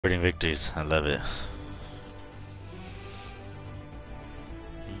Sporting victories, I love it.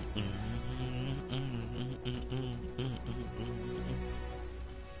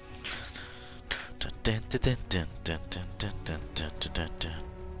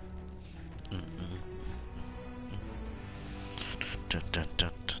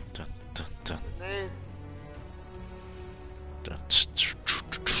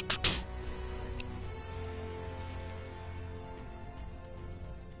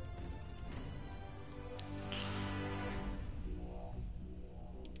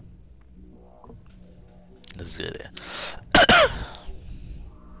 Let's do it.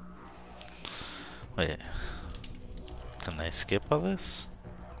 Wait, can I skip all this?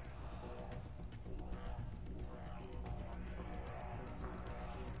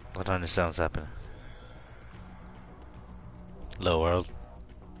 I don't understand what's happening. Hello world.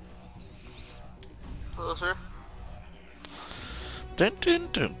 Hello, sir. Dun dun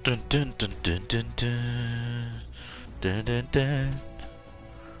dun dun dun dun dun dun dun dun dun dun.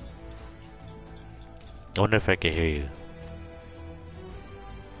 I wonder if I can hear you.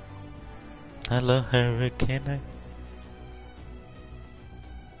 Hello, hurricane.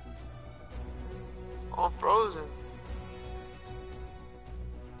 Oh, I'm frozen.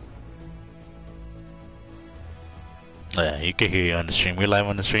 Oh, yeah, you can hear you on the stream. We're live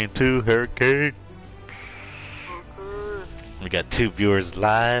on the stream too, Hurricane. Okay. We got 2 viewers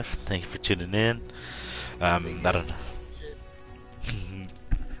live. Thank you for tuning in. I don't know.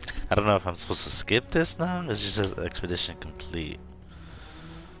 I don't know if I'm supposed to skip this now. It just says expedition complete.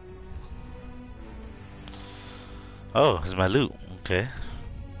 Oh, here's my loot. Okay.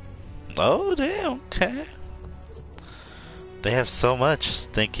 Oh, damn. Okay. They have so much.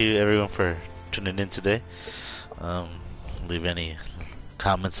 Thank you, everyone, for tuning in today. Leave any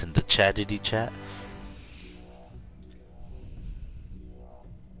comments in the chatty chat.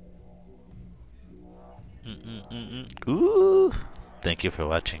 Ooh. Thank you for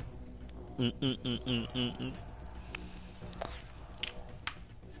watching. We'll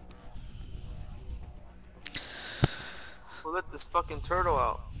let this fucking turtle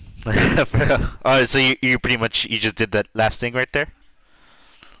out. Oh, so you pretty much you just did that last thing right there?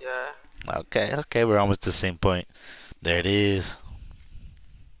 Yeah. Okay, okay, we're almost at the same point. There it is.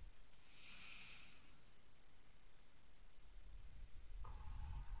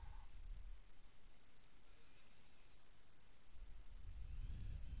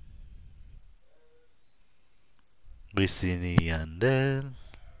 Vicini Yandel.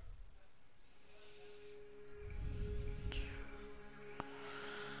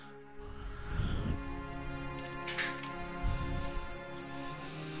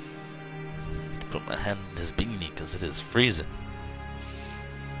 Put my hand in this beanie because it is freezing.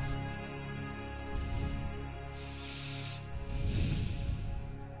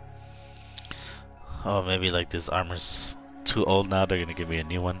 Oh, maybe like this armor's too old now. They're gonna give me a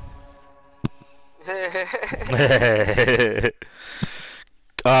new one.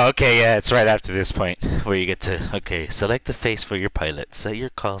 Oh, okay, yeah, it's right after this point where you get to, okay, select the face for your pilot. Set your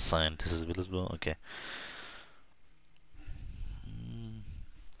call sign. This is visible. Okay.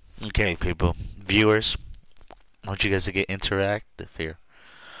 Okay, people, viewers, I want you guys to get interactive here.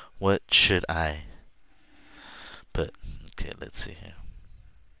 What should I put? Okay, let's see here.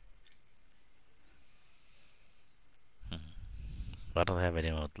 I don't have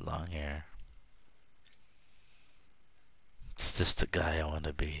anyone with long hair. It's just the guy I want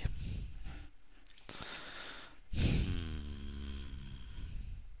to be.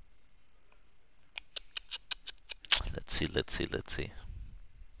 Let's see, let's see, let's see.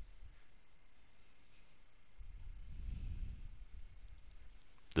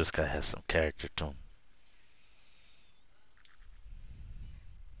 This guy has some character to him.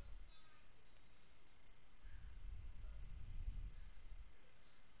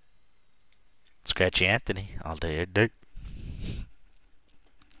 Scratchy Anthony, all day, every day.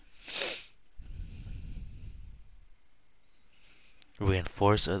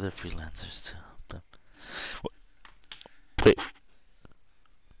 Reinforce other freelancers to help them. Wait.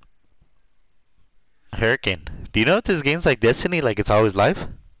 Hurricane, do you know if this game's like Destiny, like it's always live?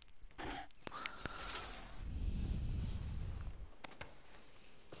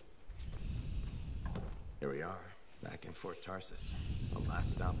 Here we are, back in Fort Tarsus. The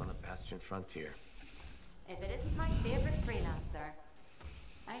last stop on the Bastion frontier. If it isn't my favorite freelancer.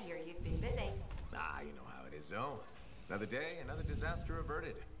 I hear you've been busy. Ah, you know how it is, though. Another day, another disaster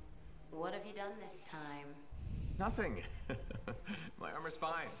averted. What have you done this time? Nothing. My armor's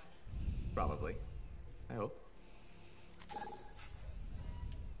fine. Probably. I hope.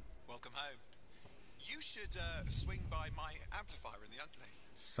 Welcome home. You should swing by my amplifier in the Enclave.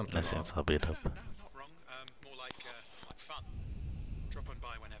 Something That wrong? seems a bit No, up. no, not wrong. More like fun. Drop on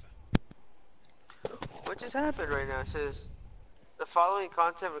by whenever. What just happened right now? It says the following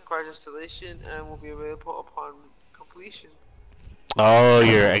content requires installation and will be available upon completion. Oh,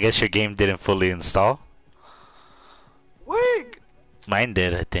 I guess your game didn't fully install. Wig! Mine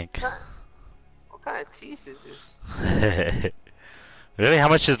did, I think. What kind of tease is this? Really? How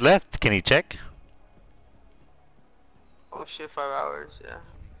much is left? Can you check? Oh shit, 5 hours, yeah.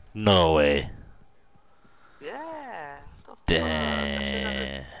 No way. Yeah, what the fuck?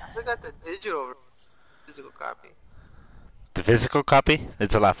 Damn. I still got the physical copy. The physical copy?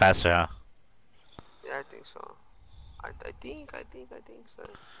 It's a lot faster, huh? Yeah, I think so. I think so.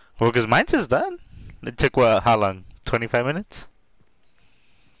 Well, because mine's is done. It took what? How long? 25 minutes?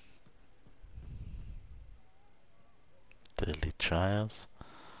 Daily trials.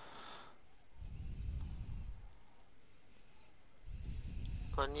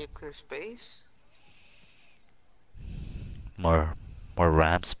 On nuclear space? More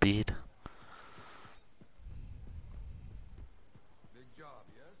RAM speed. Big job,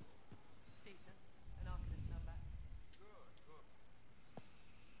 yes? Decent. An Arcanist number.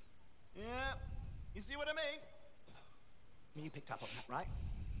 Yeah, you see what I mean? You picked up on that, right?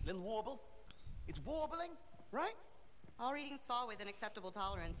 Little warble. It's warbling, right? All readings fall within acceptable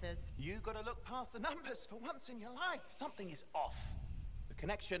tolerances. You gotta look past the numbers for once in your life. Something is off. The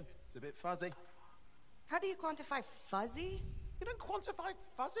connection is a bit fuzzy. How do you quantify fuzzy? You don't quantify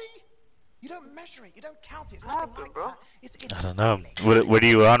fuzzy. You don't measure it. You don't count it. It's What nothing happened, like bro? that. It's I don't know. feeling. What are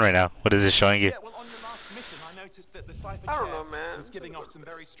you on right now? What is it showing you? Yeah, well, on your last mission, I noticed that the cipher I don't chair know, man. was giving off some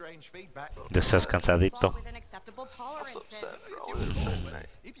very strange feedback. This says Fall cansadito. within acceptable I'm so tolerances. upset, It's bro. your call, but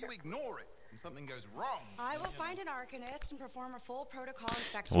if you ignore it and something goes wrong, I will find an Arcanist and perform a full protocol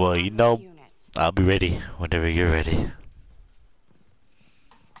inspection Well, on you this know, unit. I'll be ready whenever you're ready.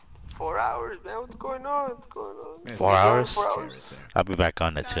 4 hours, man. What's going on? What's going on? Yes, 4 hours? 4 Chair hours. is there. I'll be back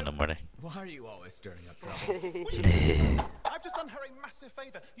on at 2 in the morning. Why are you always stirring up trouble? I've just done her a massive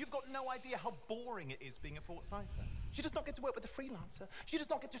favor. You've got no idea how boring it is being a Fort Cipher. She does not get to work with a freelancer. She does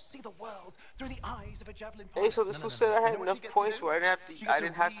not get to see the world through the eyes of a javelin pilot. Hey, so this fool said I You had know what enough she gets points do? where I She didn't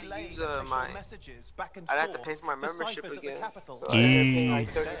gets have to relay use official my. messages back and I'd have to pay forth for my to membership ciphers at again. the capital. So I ended up paying Eee. like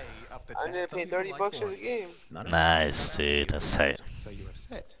 30. Day after I ended day. up paying $30 for the game. None of Nice, us dude. That's tight. So you have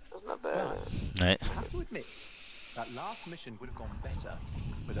said. That's not bad. But Right. I have to admit, that last mission would have gone better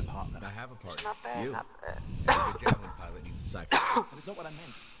with a partner. I have a It's partner. not bad. You. Not bad. Every good javelin pilot needs a cipher. But it's not what I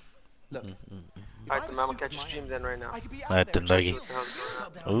meant. Look. if I Alright, had then a I'm gonna suit catch a of my stream own, then right now. I could be out Alright, there then, and doggy. What the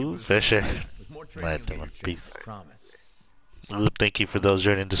hell's going on? Ooh, Fisher. With more training, Right, you'll get then, your peace. chance. Promise. Ooh, thank you for those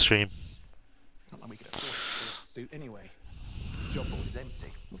joining the stream. Not like we could afford a full suit anyway. Job board is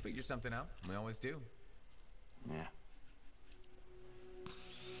empty. We'll figure something out. We always do. Yeah.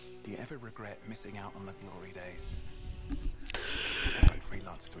 Do you ever regret missing out on the glory days? When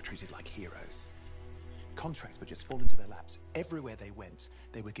freelancers were treated like heroes. Contracts would just fall into their laps. Everywhere they went,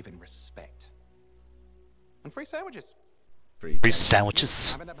 they were given respect. And free sandwiches. Free sandwiches.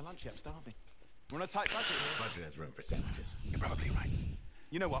 I haven't had my lunch yet, I'm starving. We're on a tight budget here. Budget has room for sandwiches. You're probably right.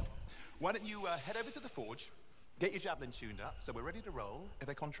 You know what? Why don't you head over to the forge, get your javelin tuned up, so we're ready to roll if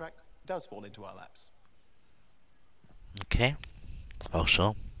a contract does fall into our laps. Okay. I'll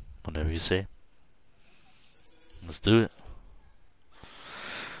show. Whatever you say. Let's do it.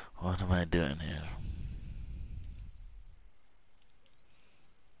 What am I doing here?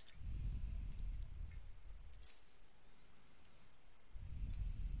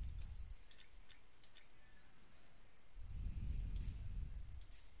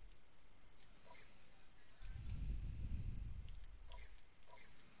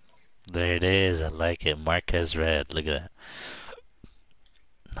 There it is. I like it. Marquez red. Look at that.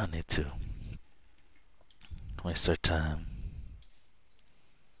 I need to waste our time.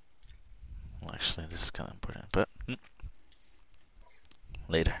 Well, actually, this is kind of important, but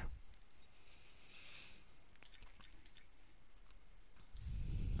later.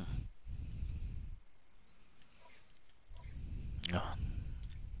 Oh.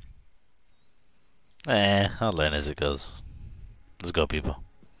 I'll learn as it goes. Let's go, people.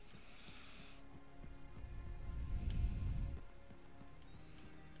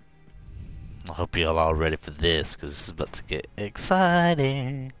 I hope you're all ready for this, because this is about to get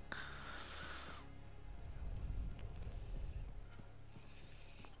exciting.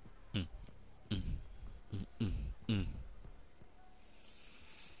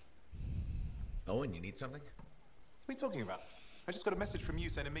 Owen, you need something? What are you talking about? I just got a message from you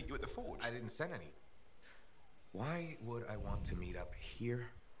saying to meet you at the forge. I didn't send any. Why would I want to meet up here?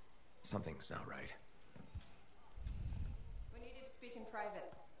 Something's not right. We needed to speak in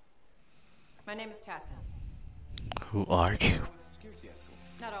private. My name is Tassa. Who are you? With security escort.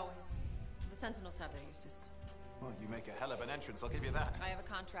 Not always. The Sentinels have their uses. Well, you make a hell of an entrance, I'll give you that. I have a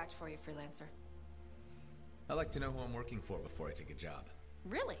contract for you, freelancer. I like to know who I'm working for before I take a job.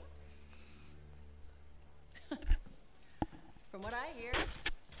 Really? From what I hear,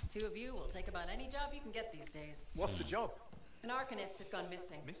 two of you will take about any job you can get these days. What's the job? An Arcanist has gone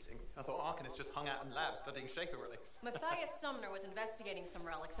missing. Missing? I thought Arcanists just hung out in labs studying Shaper relics. Matthias Sumner was investigating some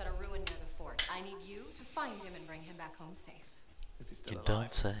relics at a ruin near the fort. I need you to find him and bring him back home safe. If he's still You alive.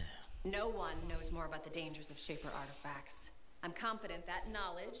 don't say. No one knows more about the dangers of Shaper artifacts. I'm confident that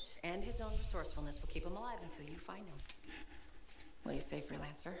knowledge and his own resourcefulness will keep him alive until you find him. What do you say,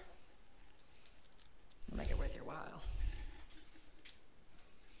 freelancer? Make it worth your while.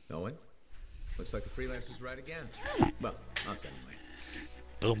 Owen? Looks like the freelancer's right again. Well, us anyway.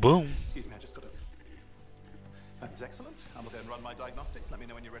 Boom, boom. Excuse me, I just got to... That was excellent. I will go and run my diagnostics. Let me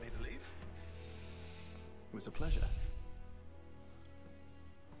know when you're ready to leave. It was a pleasure.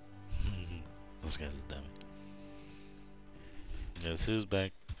 This guy's a dummy. Yes, who's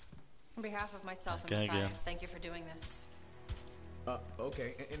back? On behalf of myself Okay, and Matthias, again. thank you for doing this.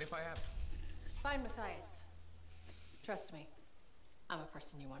 Okay, and if I have... Find Matthias. Trust me, I'm a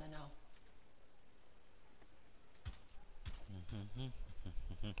person you want to know.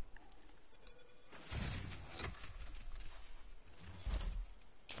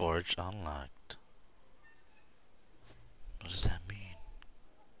 Forge unlocked. What does that mean?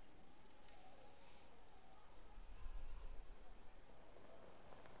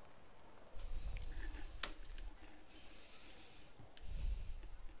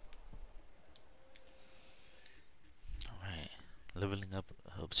 Alright. Leveling up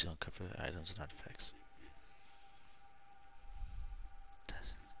helps you uncover items and artifacts.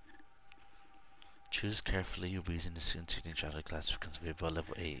 Choose carefully. You'll be using this continuing trial class becomes available at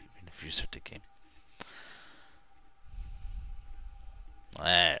level 8 if you start the game.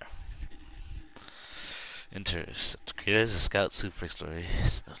 There. Intercept. Created as a scout suit for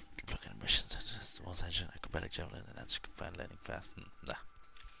exploration. Looking at missions. It's the most engine, acrobatic javelin, and answer can find landing fast. Nah.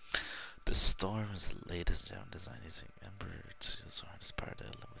 The Storm is the latest javelin design using Ember to use harness power to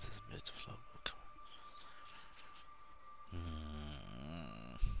element with his ability to float.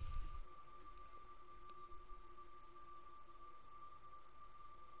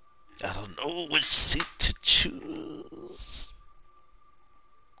 I don't know which seat to choose.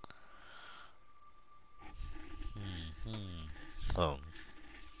 Oh.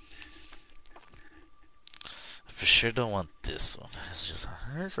 I for sure don't want this one.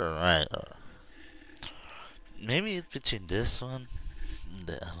 It's alright. Maybe it's between this one and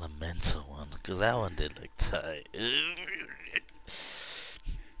the elemental one, because that one did look tight.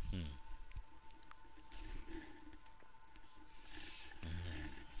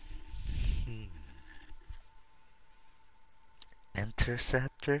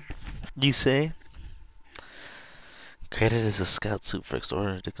 Interceptor, you say? Created as a scout suit for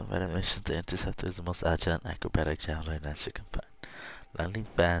explorer to combat missions, the Interceptor is the most agile and acrobatic javelin as you can find. Lightning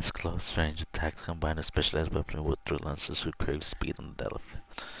fast, close range attacks combine a specialized weapon with through lancers who crave speed on the battlefield.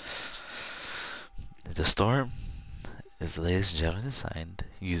 The Storm is the latest javelin designed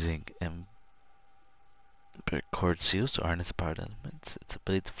using cord seals to harness powered elements. Its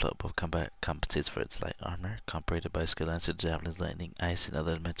ability to float above combat compensates for its light armor, comparated by skill lancer javelins, lightning, ice, and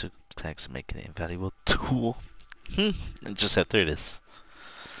other elemental attacks, making it an invaluable tool. Interceptor it is.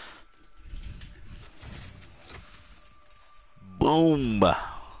 Boom!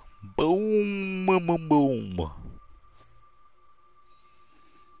 Boom! Boom! Boom! Boom!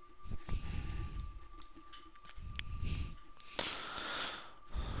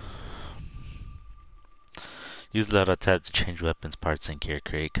 Use loadout tab to change weapons, parts, and gear.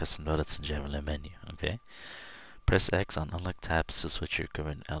 Create custom loadouts in javelin menu. Okay. Press X on unlock tabs to switch your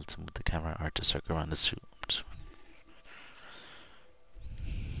equipment. L to move the camera. R to circle around the suit.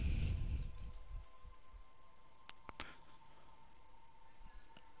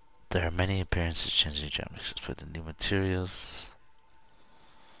 There are many appearances changing geometries for the new materials.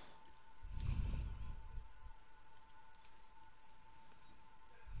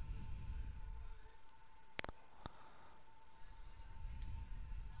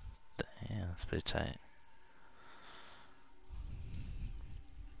 Damn, that's pretty tight.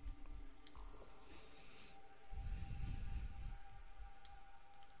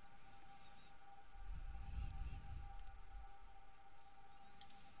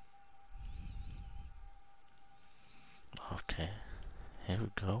 Okay, here we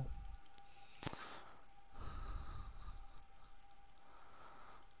go.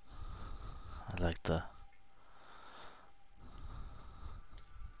 I like the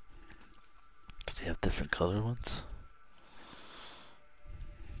They have different color ones.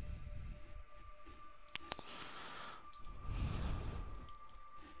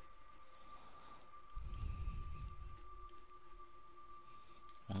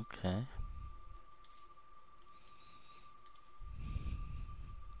 Okay.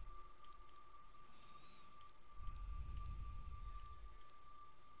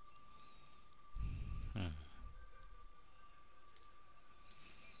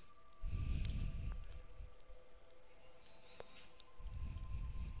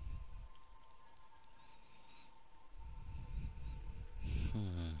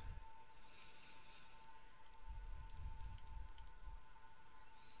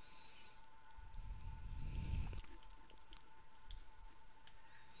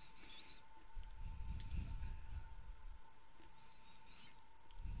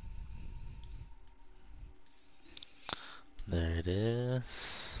 There it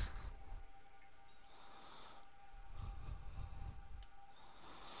is.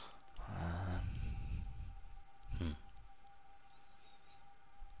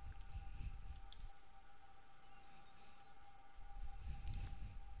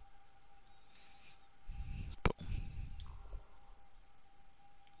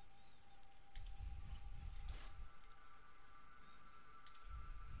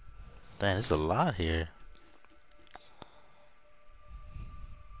 Man, there's a lot here.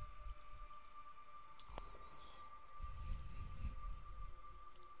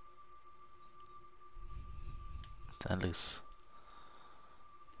 That looks...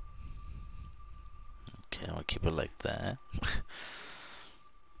 Okay, I'm gonna keep it like that.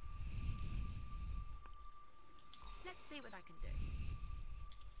 Let's see what I can do.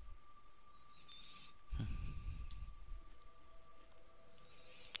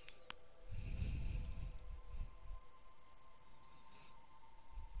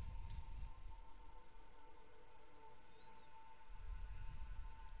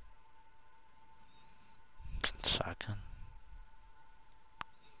 Shotgun.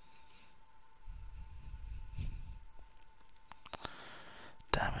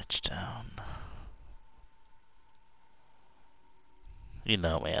 Damage down. You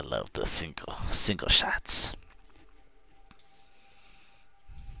know me, I love the single shots.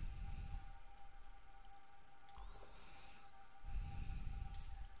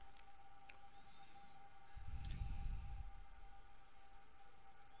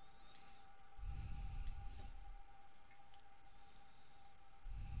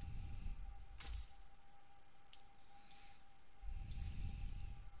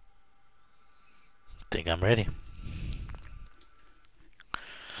 Think I'm ready.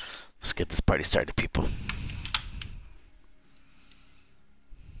 Let's get this party started, people.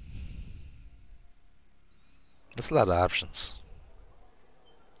 That's a lot of options.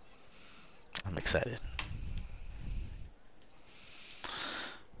 I'm excited.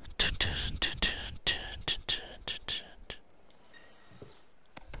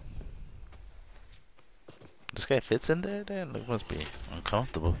 This guy fits in there? Damn, it must be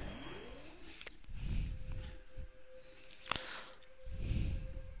uncomfortable.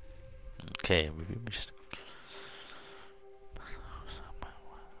 Okay, we just...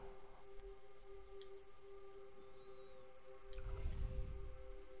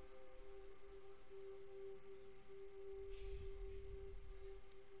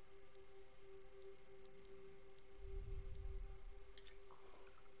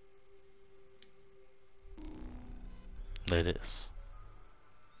 There it is.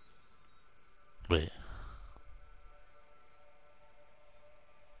 Wait.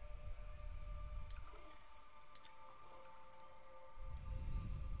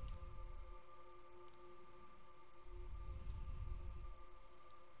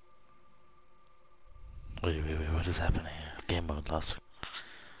 Wait, what is happening here? Game mode lost.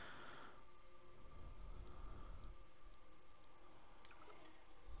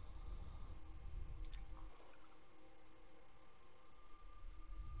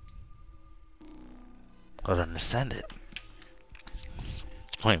 I don't understand it.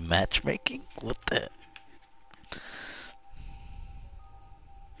 Wait, matchmaking? What the?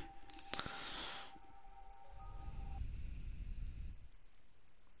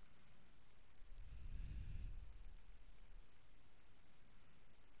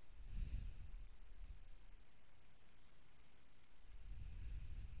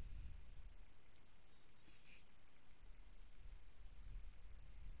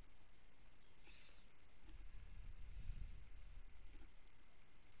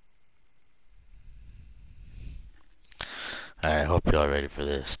 Alright, hope y'all ready for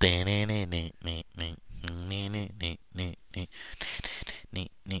this.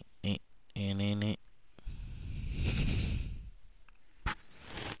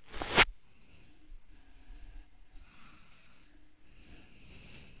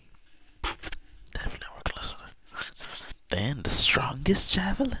 And the strongest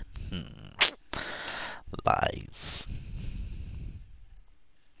javelin? Lies.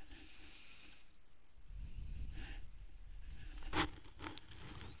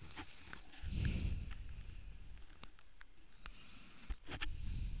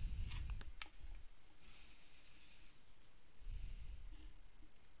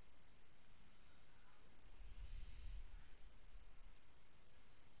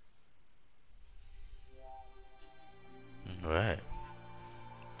 Right.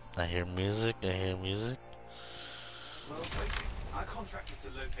 I hear music, I hear music. Well, waiting. Our contract is to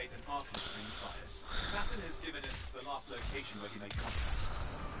locate an archivist named Matthias. Assassin has given us the last location where he made contact.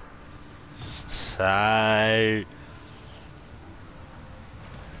 Tight.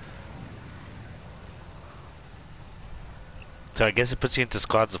 So I guess it puts you into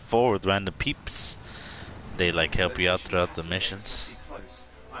squads of 4 with random peeps. They like help you out throughout the missions. Close.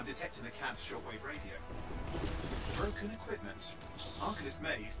 I'm detecting the camp's shortwave radio. Broken equipment. Arcanist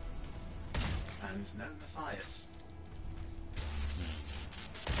made. And no Matthias.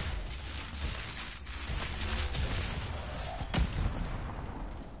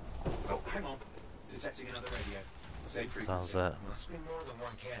 Oh, hang on. Detecting another radio. Same frequency. How's that? Must be more than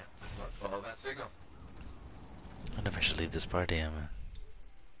one camp. Let's follow that signal. I wonder if I should leave this party, man.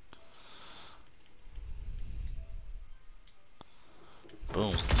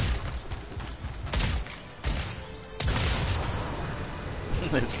 Boom.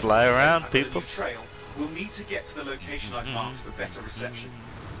 Let's fly around, people. Trail. We'll need to get to the location I've marked for better reception.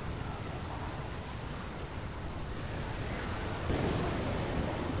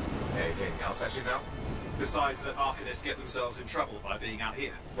 Anything else I should know? Besides that Arcanists get themselves in trouble by being out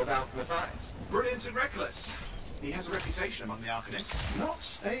here. Without Matthias? Brilliant and reckless. He has a reputation among the Arcanists.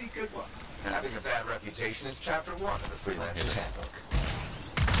 Not a good one. Having a bad reputation is chapter 1 of the Freelancer's Handbook.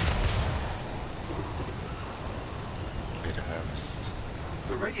 Good harvest.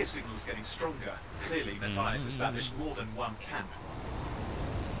 The radio signal is getting stronger. Clearly, Matthias established more than one camp.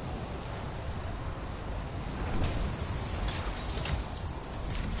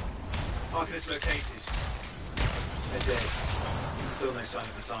 Arcanist located. They're dead. Still no sign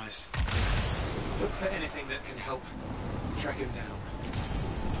of Matthias. Look for anything that can help track him down.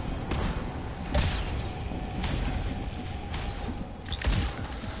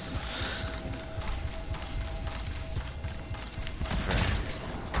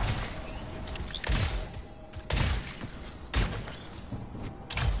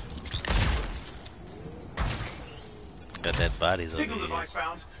 Got dead bodies Signal over here. device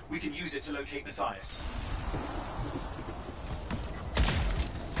found. We can use it to locate Matthias.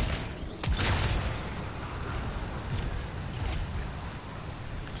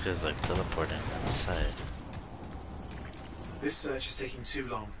 This guy's like teleporting inside. This search is taking too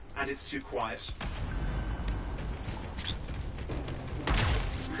long, and it's too quiet.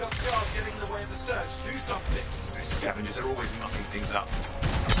 We've got scars getting in the way of the search. Do something. These scavengers are always mucking things up.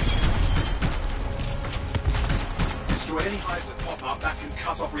 Destroy any hives that pop up. That can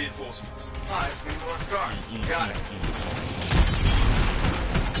cut off reinforcements. Hives mean more scars. Got it.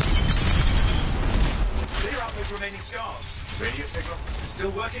 Clear out those remaining scars. Radio signal?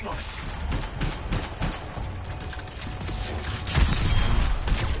 Still working on it.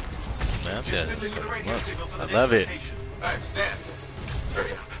 Man, Just fiddling with the radio signal for the I next love it. location. I understand. Just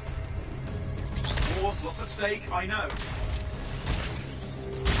hurry up. Wars, lots at stake, I know.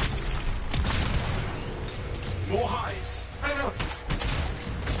 More hives. I noticed.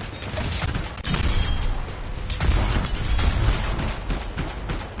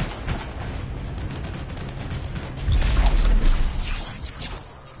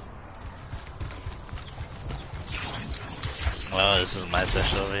 Oh, this is my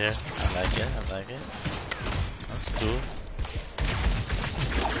special over here. I like it, I like it. That's cool.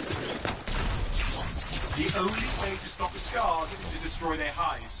 The only way to stop the scars is to destroy their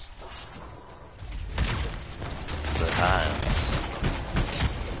hives. The hive.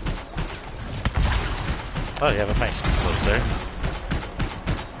 Oh, you have a mic closer.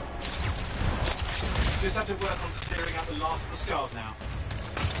 Just have to work on clearing out the last of the scars now.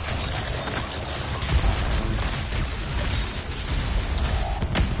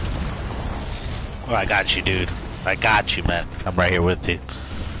 Oh, I got you, dude. I got you, man. I'm right here with you.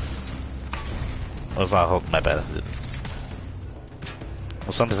 Oh, it's not holding my bad.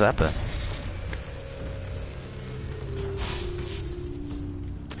 Well, something's happening.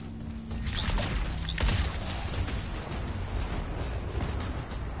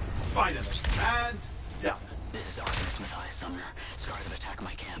 Finally. And done. This is Arcanist Matthias Sumner. Scars have attacked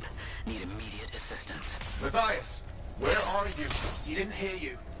my camp. Need immediate assistance. Matthias, where are you? He didn't hear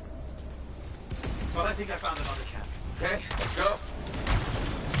you. But I think I found another camp. Okay, let's go.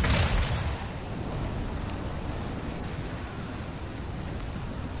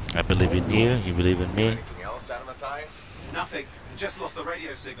 I believe in you. You believe in me. Anything else out of Matthias? Nothing. Just lost the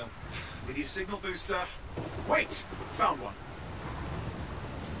radio signal. We need a signal booster. Wait! Found one.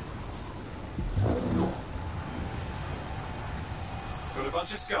 Got a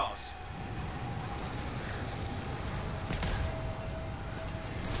bunch of scars.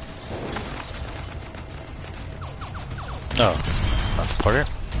 No. Porter?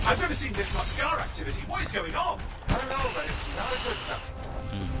 I've never seen this much scar activity. What is going on? I don't know, but it's not a good sign.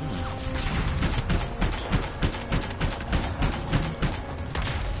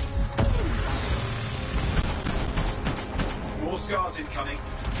 More scars incoming.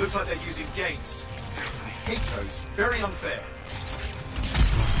 Looks like they're using gates. I hate those. Very unfair.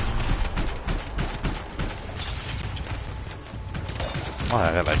 Oh,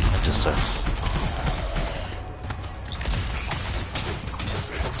 I got like ninja stars.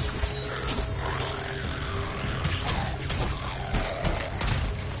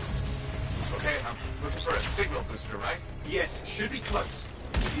 Okay, I'm looking for a signal booster, right? Yes, should be close.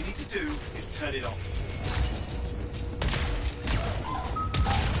 What you need to do is turn it on.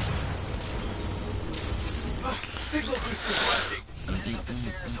 Signal booster's working. Heading up the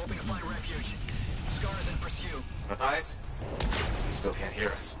stairs, hoping to find refuge. Scars in pursuit. Matthias? He still can't hear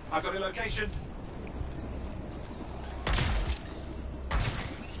us. I've got a location.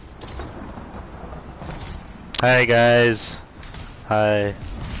 Hi guys. Hi.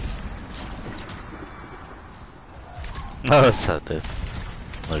 Oh, that's so good.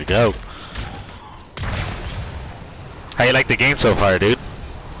 There we go. How you like the game so far, dude?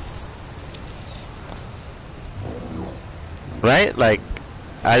 Right? Like,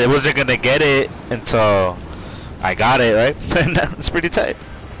 I wasn't gonna get it until I got it, right? It's pretty tight.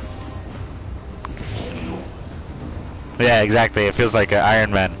 Yeah, exactly. It feels like an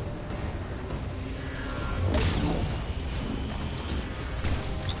Iron Man.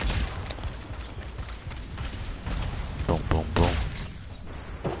 Boom, boom, boom.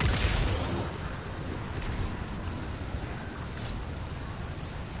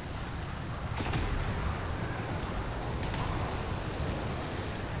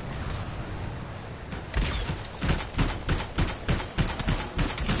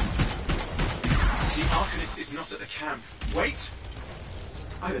 The Arcanist is not at the camp. Wait!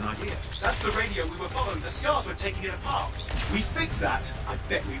 I have an idea. That's the radio we were following. The scars were taking it apart. We fix that. I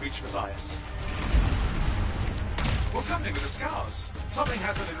bet we reach Matthias. What's happening with the scars? Something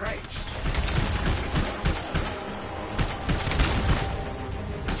has them enraged.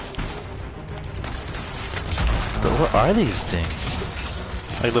 But what are these things?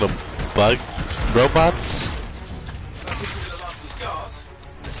 Like little bug robots? That seems to be the last of the scars.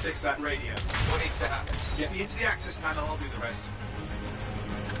 Let's fix that radio. What needs to happen? Get me into the access panel, I'll do the rest.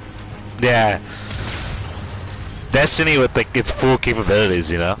 Yeah. Destiny with like its full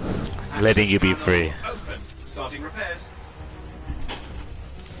capabilities, you know? Letting you be free. Open. Starting repairs.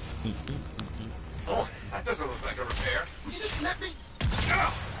 Oh, that doesn't look like a repair. Would you just let me?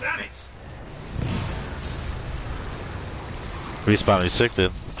 Oh, damn it! Respawn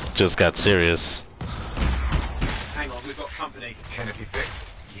restricted. Just got serious. Hang on, we've got company. Can it be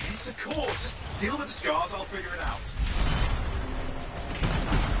fixed? Yes, of course. Just deal with the scars, I'll figure it out.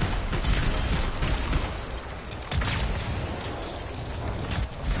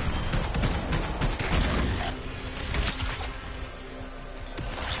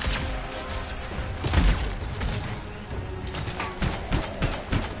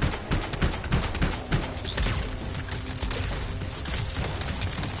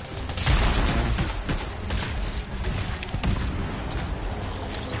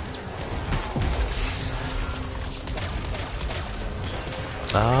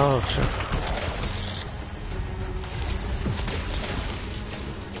 Oh, sure.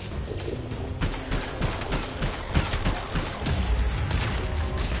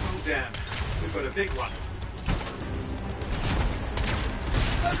 Oh, damn. We've got a big one.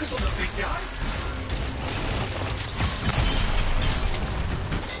 Focus on the big guy.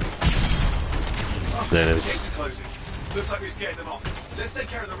 Oh, There it is. the gates are closing. Looks like we've scared them off. Let's take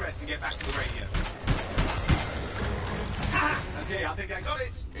care of the rest and get back to the radio. Ha! Okay, I think I got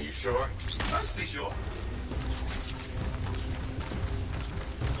it. Are you sure? Mostly sure.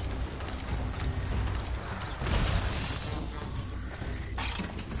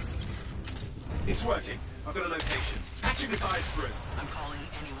 It's working. I've got a location. Patching the ties through. I'm calling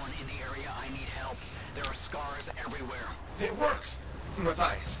anyone in the area. I need help. There are scars everywhere. It works!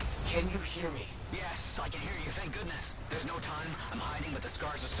 Matthias, can you hear me? Yes, I can hear you, thank goodness. There's no time. I'm hiding, but the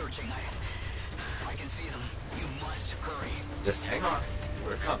scars are searching. I I can see them. You must hurry. Just hang on.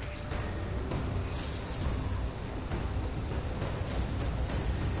 We're coming.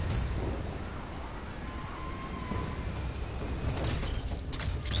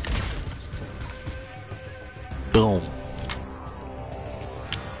 Boom.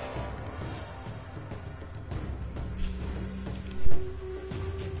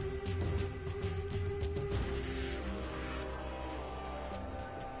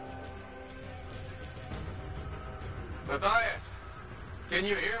 Matthias, can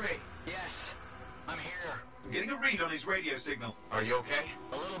you hear me? Yes, I'm here. I'm getting a read on his radio signal. Are you okay?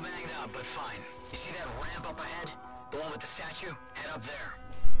 A little banged up, but fine. You see that ramp up ahead? The one with the statue? Head up there.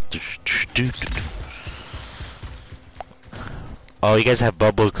 Oh, you guys have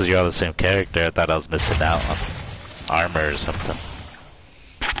bubbles because you're all the same character. I thought I was missing out on armor or something.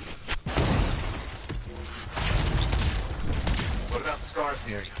 What about scars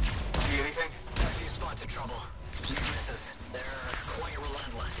near you? See anything? A few spots of trouble. Few misses. They're quite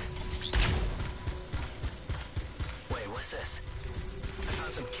relentless. Wait, what's this? I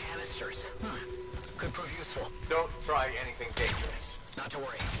found some canisters. Could prove useful. Don't try anything dangerous. Not to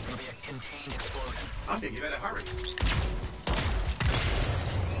worry. It'll be a contained explosion. I think you better hurry.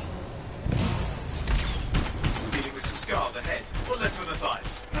 We're dealing with some scars ahead. But less for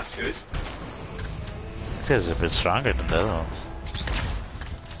Matthias. That's good. These guys are a bit stronger than the other ones.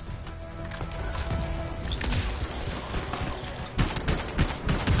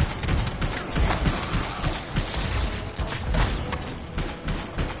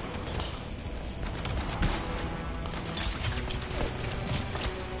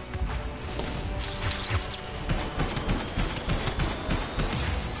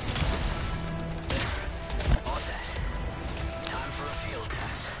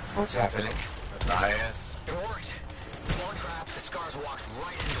 What's happening? Matthias? It worked. Small trap, the scars walked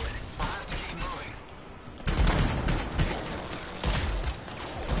right into it. I'll have to keep moving.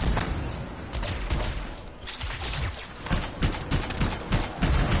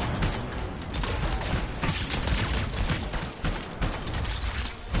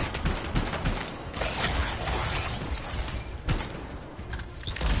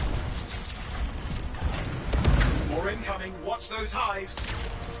 More incoming. Watch those hives.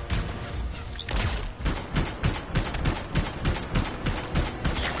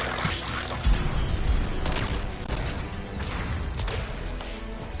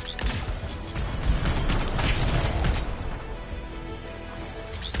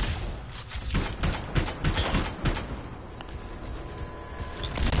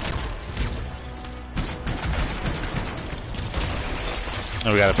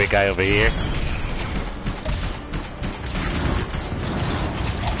 And we got a big guy over here.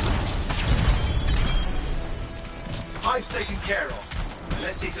 Hive's taken care of.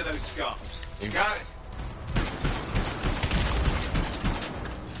 Let's see to those scars. You got it.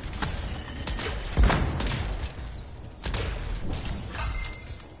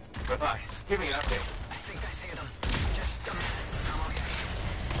 Matthias, give me an update. I think I see them. Just a minute. I'm okay.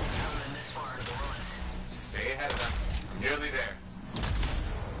 Haven't been this far into the ruins. Just stay ahead of them. I'm nearly there.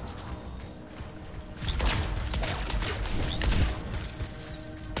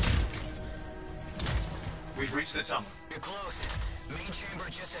 We've reached the tunnel. You're close. Main chamber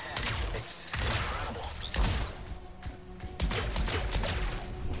just ahead. It's incredible.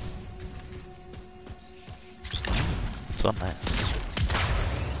 So nice.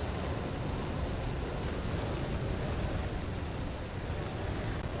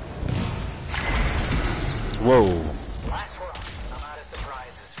 Whoa. Last row. I'm out of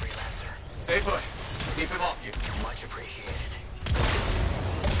surprises, freelancer. Stay put. Keep him off you. Much appreciated.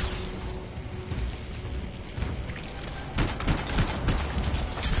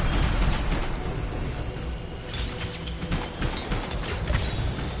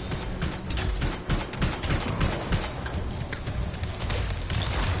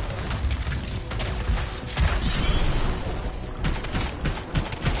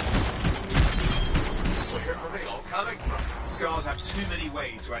 Where are they all coming from? Scars have too many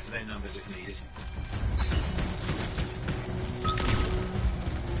ways to add to their numbers if needed.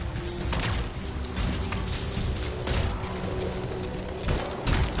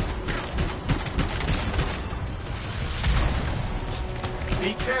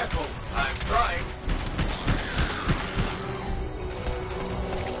 Be careful. I'm trying.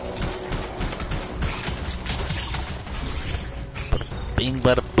 Bing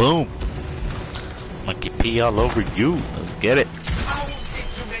bada boom. Monkey pee all over you. Let's get it. How did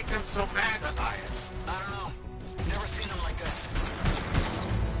you make them so mad, Matthias? I don't know. Never seen them like this.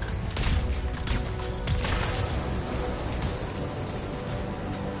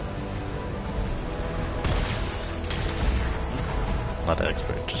 Not an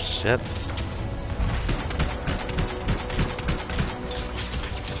expert, just yet.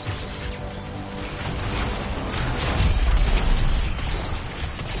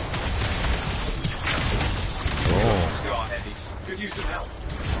 Scar heavies. Could use some help.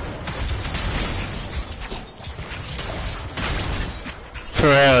 For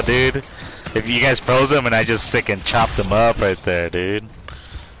real, dude. If you guys froze them and I just stick and chopped them up right there, dude.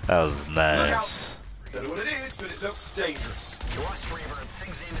 That was nice. Don't know what it is, but it looks dangerous. Rust Reaver. The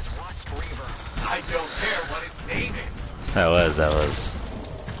thing's name is Rust Reaver. I don't care what its name is. That was.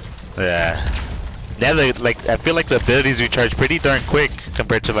 Yeah. Yeah, like I feel like the abilities recharge pretty darn quick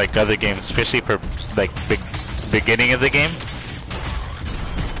compared to like other games, especially for like beginning of the game.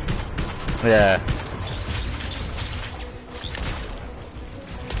 Yeah.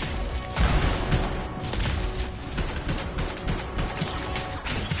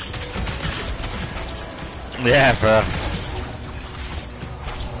 Yeah, bro.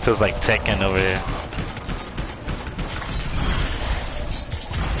 Feels like Tekken over here.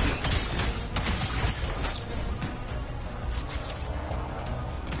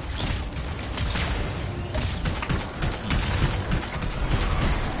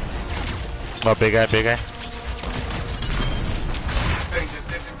 Oh, big guy, big guy. Thing just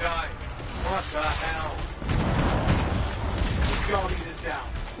didn't die. What the hell? The Scar leader's down.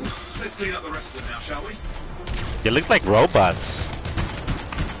 Let's clean up the rest of them now, shall we? They look like robots.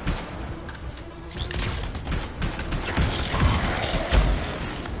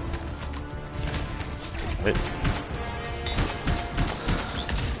 Wait.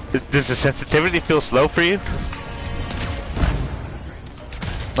 Does the sensitivity feel slow for you?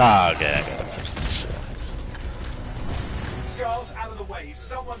 Ah, okay, I got it. Scar's out of the way.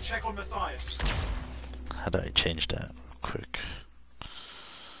 Someone check on Matthias. How do I change that real quick?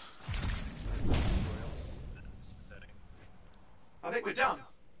 I think we're done.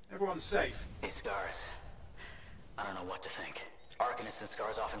 Everyone's safe. Hey, Scars. I don't know what to think. Arcanists and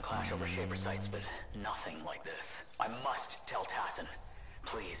Scars often clash over Shaper sites, but nothing like this. I must tell Tassin.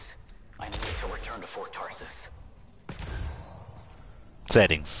 Please. I need to return to Fort Tarsus.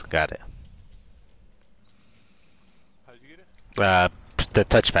 Settings, got it. How did you get it? The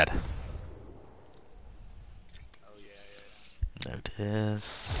touchpad. Oh yeah. There it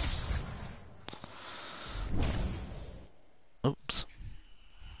is. Oops.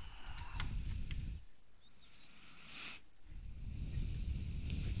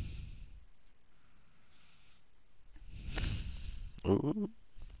 Ooh.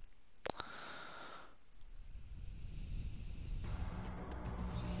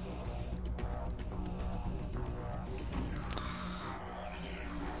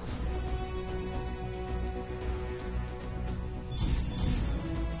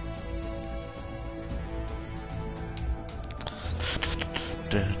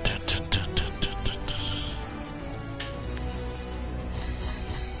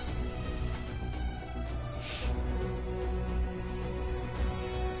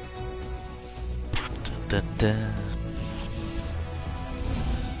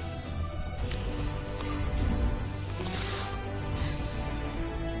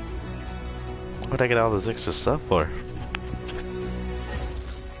 What'd I get all this extra stuff for?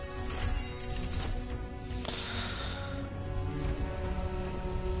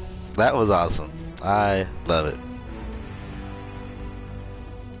 That was awesome. I love it.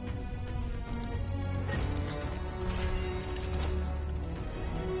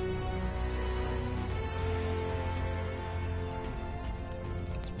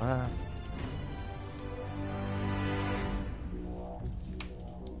 Wow.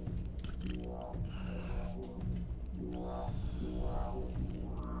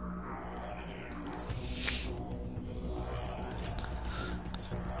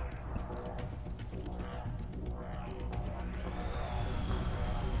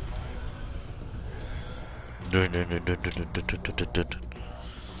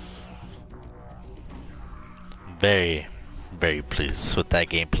 Very, very pleased with that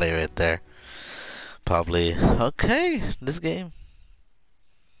gameplay right there. Probably okay. This game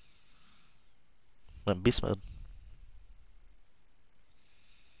went beast mode.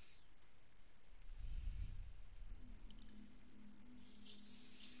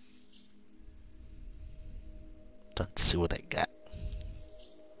 Let's see what I got.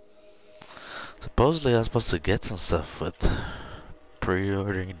 Supposedly I was supposed to get some stuff with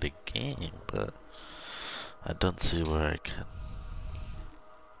pre-ordering the game, but I don't see where I can.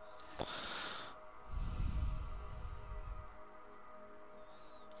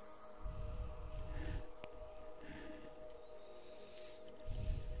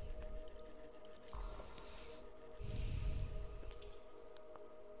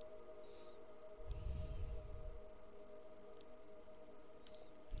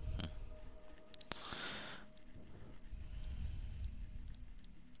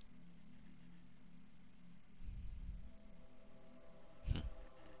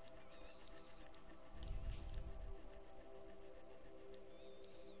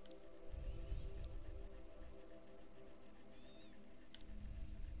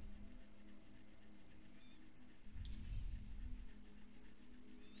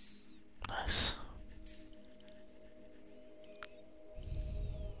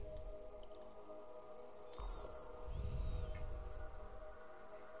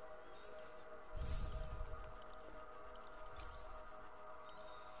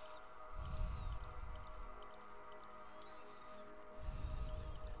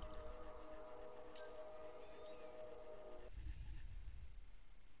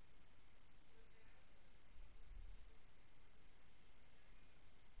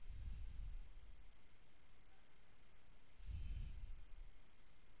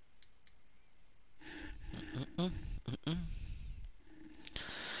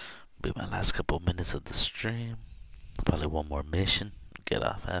 Probably my last couple minutes of the stream. Probably one more mission. Get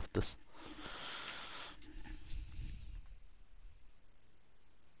off after this.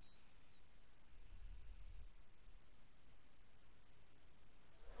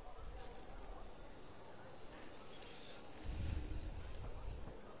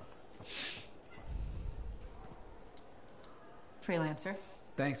 Freelancer.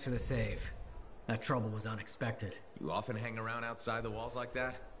 Thanks for the save. That trouble was unexpected. You often hang around outside the walls like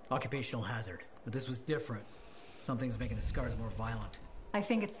that? Occupational hazard, but this was different. Something's making the scars more violent. I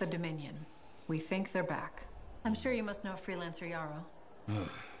think it's the Dominion. We think they're back. I'm sure you must know Freelancer Yarrow.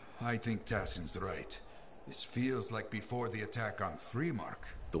 I think Tassin's right. This feels like before the attack on Freemark.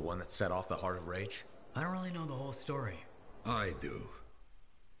 The one that set off the Heart of Rage? I don't really know the whole story. I do.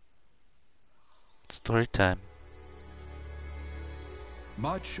 Story time.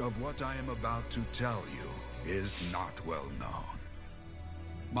 Much of what I am about to tell you is not well known.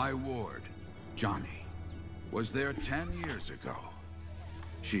 My ward, Johnny, was there 10 years ago.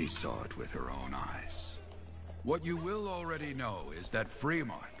 She saw it with her own eyes. What you will already know is that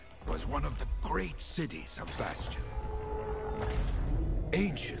Freemark was one of the great cities of Bastion.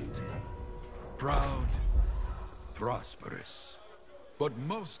 Ancient, proud, prosperous. But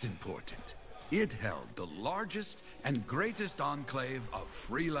most important, it held the largest and greatest enclave of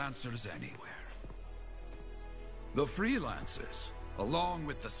freelancers anywhere. The freelancers, along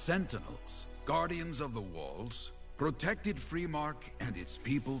with the Sentinels, guardians of the walls, protected Freemark and its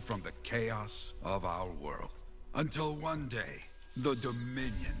people from the chaos of our world. Until one day, the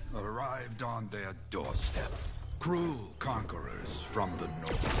Dominion arrived on their doorstep. Cruel conquerors from the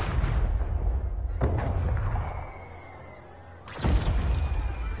north.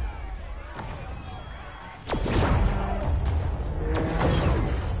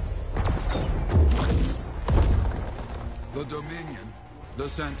 The Dominion, the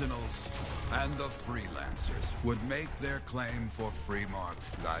Sentinels, and the Freelancers would make their claim for Freemark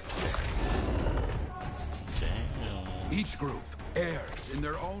that day. Damn. Each group heirs in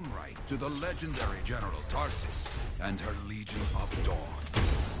their own right to the legendary General Tarsus and her Legion of Dawn.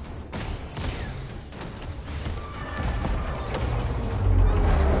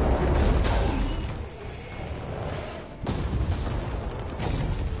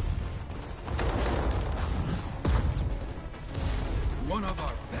 One of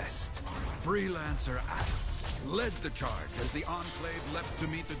our best, Freelancer Adams, led the charge as the Enclave leapt to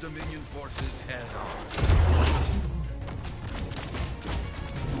meet the Dominion forces head-on.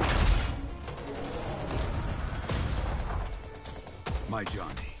 My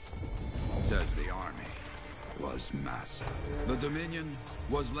Johnny, says the army, was massive. The Dominion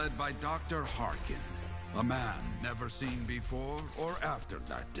was led by Dr. Harkin, a man never seen before or after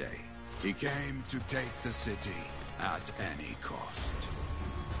that day. He came to take the city at any cost.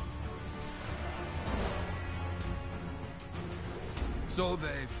 So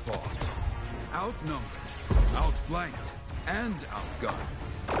they fought. Outnumbered, outflanked, and outgunned.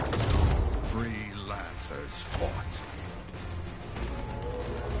 Freelancers fought.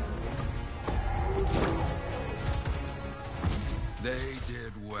 They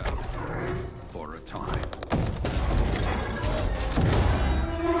did well for a time.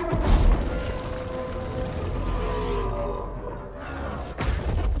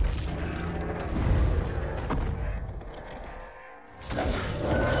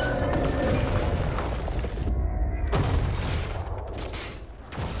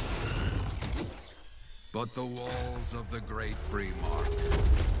 But the walls of the Great Freemark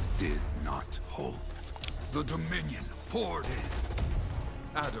did not hold. The Dominion poured in.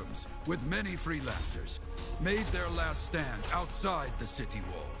 Adams, with many freelancers, made their last stand outside the city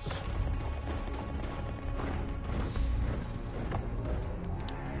walls.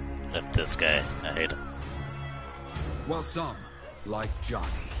 F this guy. I hate him. While some, like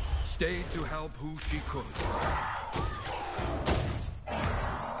Johnny, stayed to help who she could.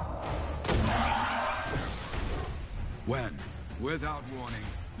 When, without warning,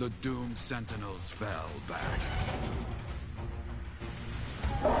 the doomed Sentinels fell back.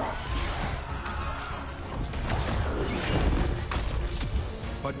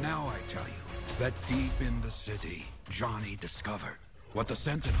 But now I tell you that deep in the city, Johnny discovered what the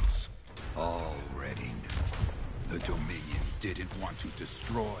Sentinels already knew. The Dominion didn't want to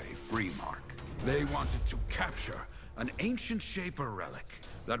destroy Freemark. They wanted to capture an ancient Shaper relic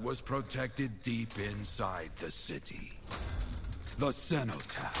that was protected deep inside the city. The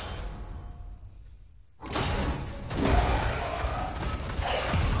Cenotaph.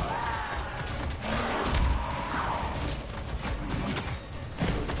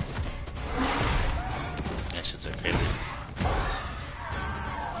 That shit's so crazy.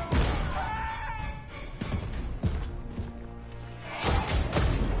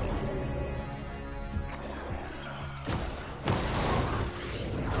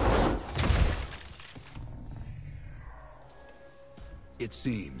 It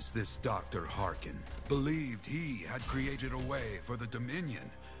seems this Dr. Harkin believed he had created a way for the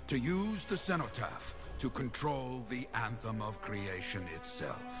Dominion to use the cenotaph to control the Anthem of creation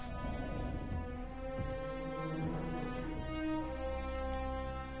itself.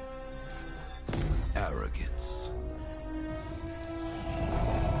 Arrogance.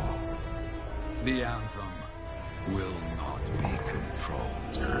 The Anthem will not be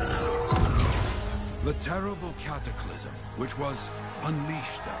controlled. The terrible cataclysm which was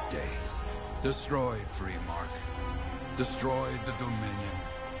unleashed that day destroyed Freemark, destroyed the Dominion,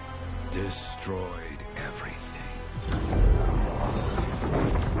 destroyed everything.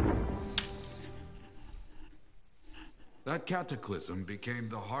 That cataclysm became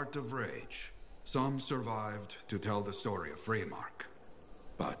the heart of rage. Some survived to tell the story of Freemark,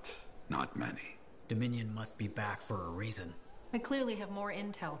 but not many. Dominion must be back for a reason. I clearly have more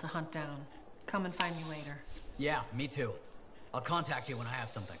intel to hunt down. Come and find me later. Yeah, me too. I'll contact you when I have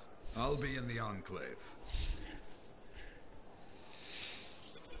something. I'll be in the Enclave.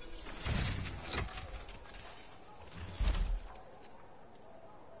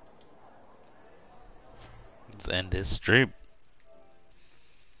 Let's end this stream.